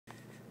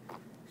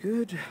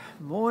Good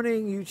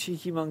morning, you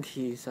cheeky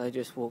monkeys. I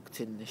just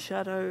walked in the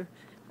shadow,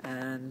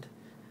 and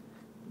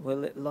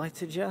will it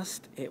light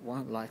adjust? It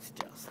won't light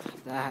adjust.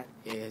 That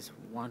is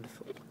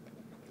wonderful.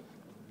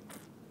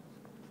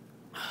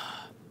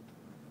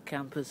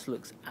 Campus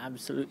looks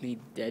absolutely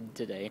dead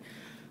today.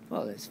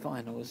 Well, it's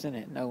finals, isn't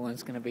it? No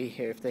one's going to be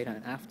here if they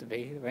don't have to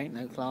be. There ain't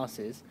no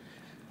classes.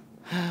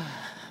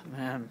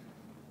 Man,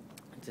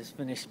 I just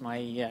finished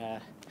my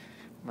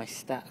my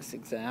stats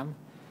exam.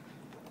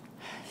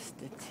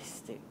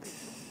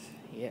 Statistics.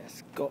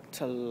 Yes, got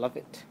to love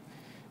it.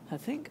 I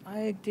think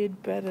I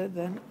did better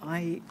than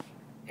I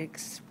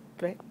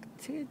expected.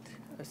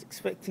 I was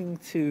expecting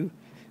to,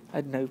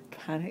 I don't know,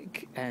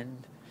 panic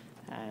and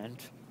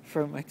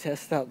throw my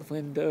test out the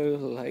window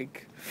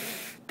like,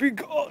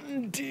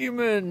 "Begone,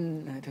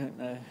 demon!" I don't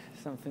know,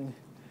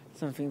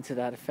 something to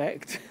that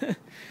effect.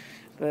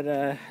 But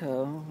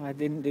I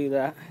didn't do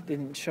that. I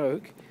didn't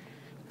choke.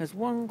 There's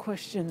one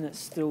question that's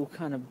still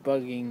kind of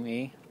bugging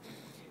me.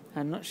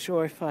 I'm not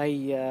sure if I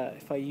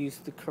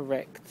used the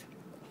correct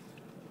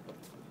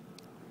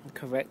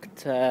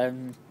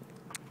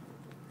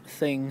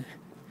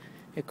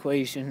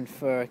equation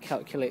for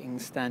calculating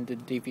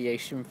standard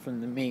deviation from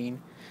the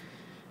mean.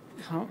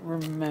 Can't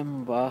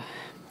remember.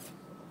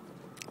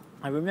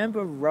 I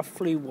remember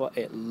roughly what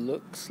it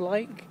looks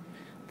like,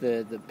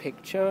 the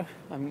picture.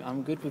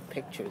 I'm good with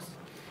pictures,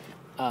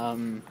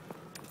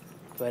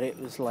 but it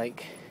was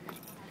like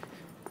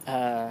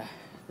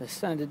the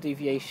standard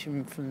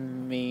deviation from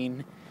the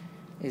mean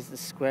is the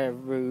square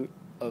root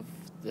of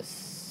the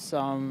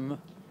sum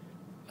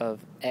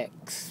of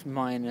x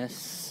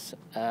minus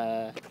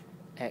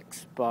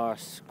x bar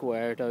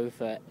squared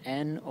over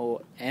n,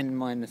 or n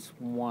minus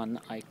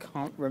 1. I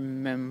can't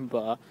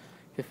remember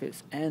if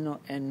it's n or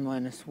n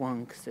minus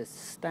 1, because there's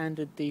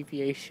standard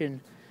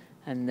deviation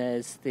and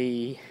there's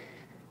the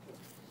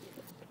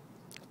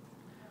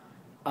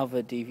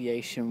other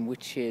deviation,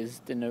 which is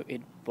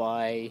denoted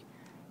by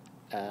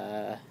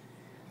is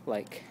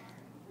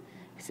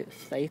it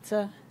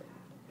theta?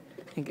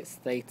 I think it's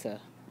theta.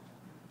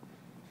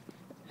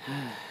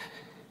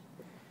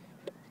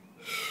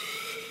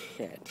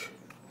 Shit.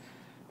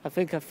 I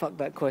think I fucked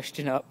that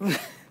question up.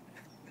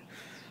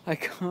 I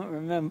can't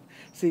remember.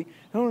 See,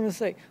 I want to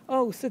say,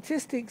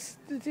 statistics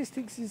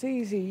is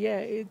easy.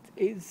 Yeah,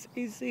 it's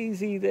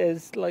easy.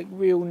 There's like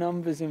real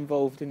numbers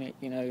involved in it,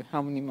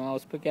 how many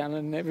miles per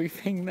gallon and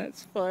everything,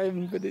 that's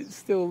fine, but it's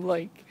still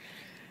like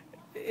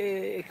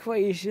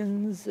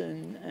equations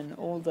and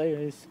all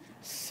those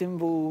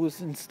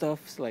symbols and stuff.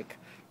 It's like,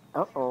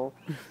 I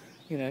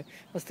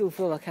still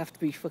feel like I have to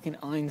be fucking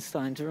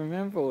Einstein to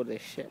remember all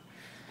this shit.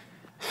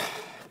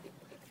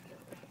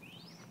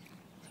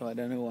 So I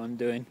don't know what I'm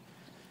doing.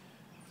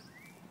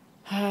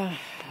 I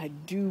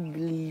do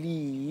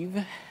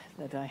believe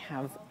that I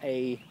have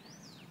a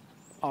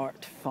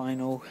art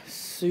final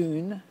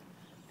soon. I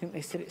think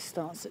they said it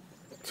starts at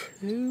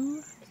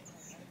 2.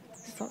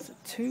 Starts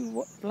at 2.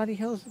 What bloody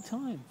hell's the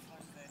time?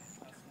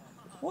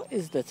 What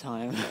is the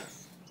time?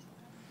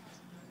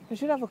 They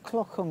should have a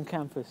clock on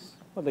campus.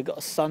 Well, they've got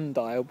a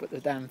sundial, but the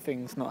damn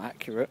thing's not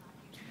accurate.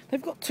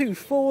 They've got 2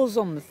 4s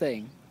on the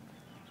thing.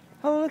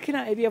 I was looking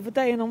at it the other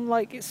day and I'm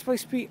like, it's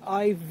supposed to be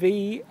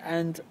IV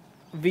and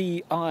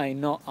VI,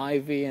 not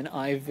IV and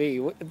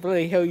IV. What the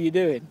bloody hell are you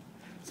doing?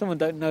 Someone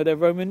don't know their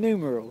Roman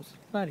numerals.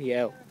 Bloody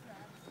hell.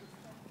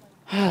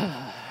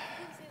 I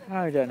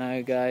don't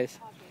know, guys.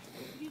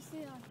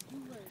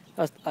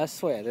 I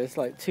swear, there's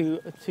like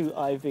two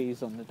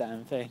IVs on the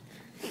damn thing.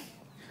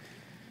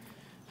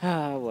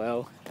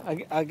 Well,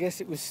 I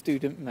guess it was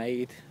student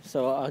made,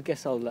 so I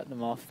guess I'll let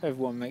them off.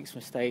 Everyone makes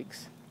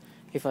mistakes.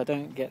 If I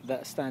don't get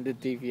that standard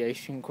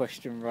deviation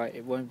question right,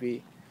 it won't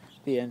be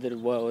the end of the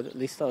world. At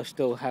least I'll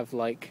still have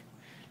like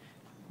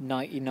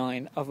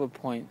 99 other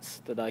points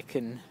that I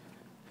can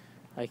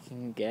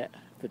get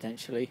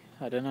potentially.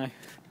 I don't know.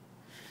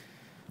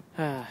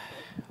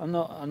 I'm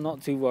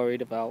not too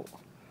worried about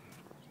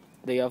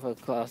the other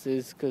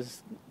classes,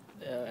 because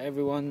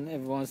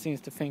everyone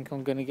seems to think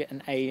I'm going to get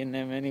an A in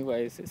them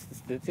anyways. It's the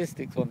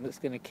statistics one that's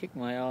going to kick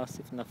my ass,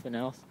 if nothing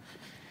else.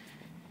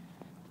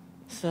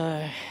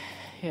 So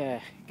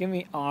yeah, give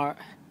me art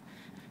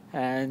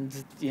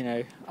and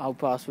I'll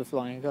pass with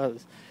flying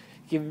colours.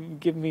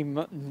 Give me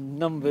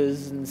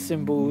numbers and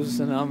symbols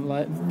and I'm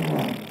like,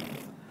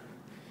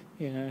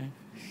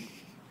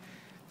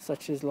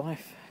 such is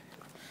life.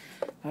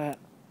 I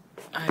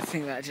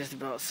think that just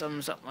about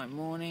sums up my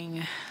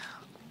morning.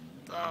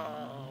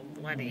 Oh,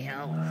 bloody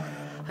hell.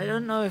 I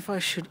don't know if I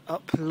should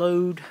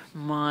upload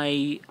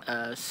my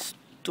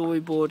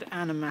storyboard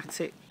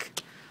animatic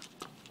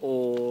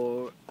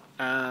or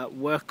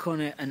work on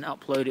it and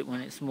upload it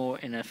when it's more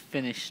in a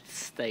finished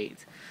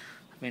state.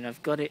 I mean,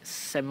 I've got it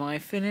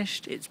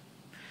semi-finished. It's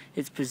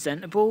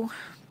presentable,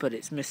 but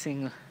it's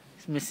missing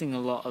a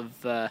lot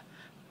of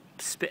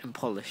spit and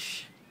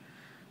polish.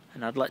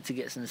 And I'd like to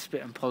get some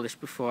spit and polish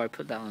before I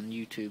put that on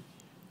YouTube.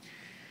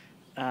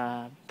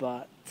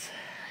 But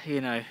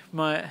my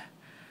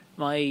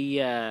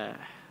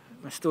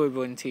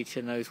storyboarding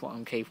teacher knows what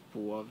I'm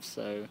capable of,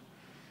 so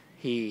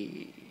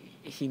he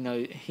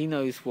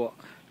knows what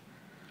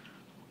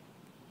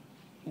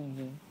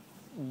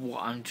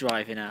I'm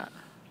driving at.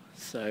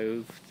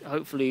 So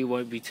hopefully it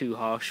won't be too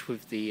harsh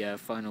with the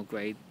final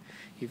grade,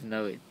 even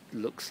though it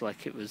looks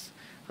like it was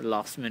a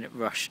last minute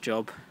rush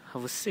job. I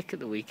was sick at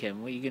the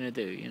weekend. What are you gonna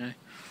do? You know,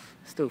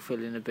 still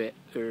feeling a bit.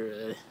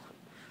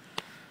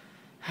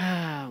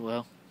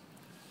 Well,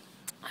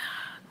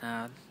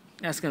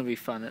 that's gonna be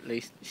fun. At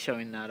least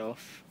showing that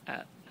off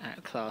at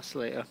class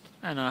later,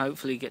 and I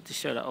hopefully get to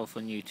show that off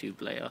on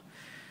YouTube later.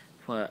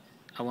 But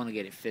I want to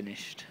get it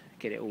finished,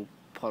 get it all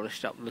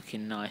polished up,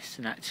 looking nice,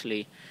 and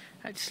actually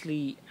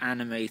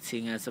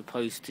animating as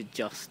opposed to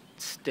just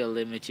still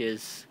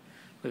images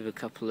with a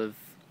couple of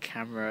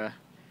camera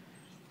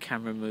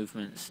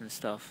movements and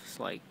stuff. It's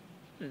like,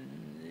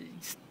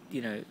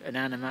 you know, an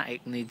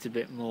animatic needs a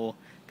bit more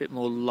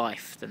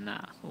life than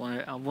that.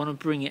 I want to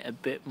bring it a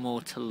bit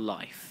more to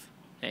life.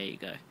 There you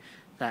go.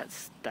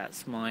 That's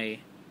my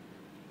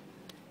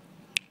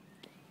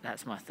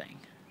thing.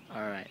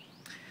 All right.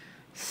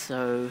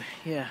 So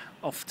yeah,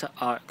 off to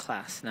art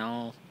class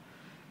now.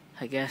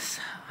 I guess,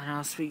 and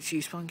I'll speak to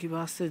you spunky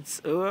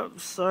bastards. Oh,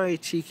 sorry,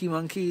 cheeky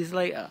monkeys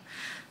later.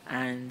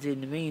 And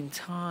in the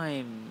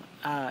meantime,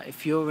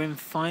 if you're in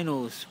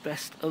finals,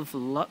 best of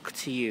luck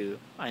to you.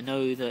 I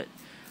know that,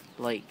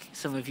 like,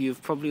 some of you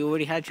have probably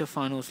already had your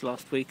finals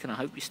last week, and I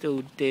hope you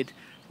still did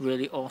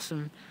really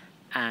awesome.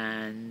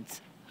 And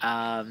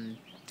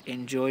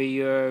enjoy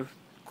your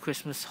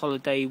Christmas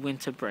holiday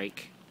winter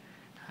break.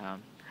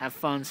 Have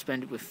fun,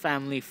 spend it with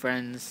family,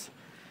 friends,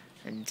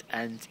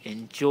 and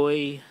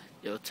enjoy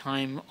your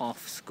time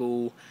off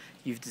school.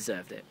 You've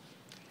deserved it.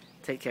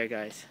 Take care,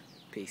 guys.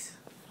 Peace.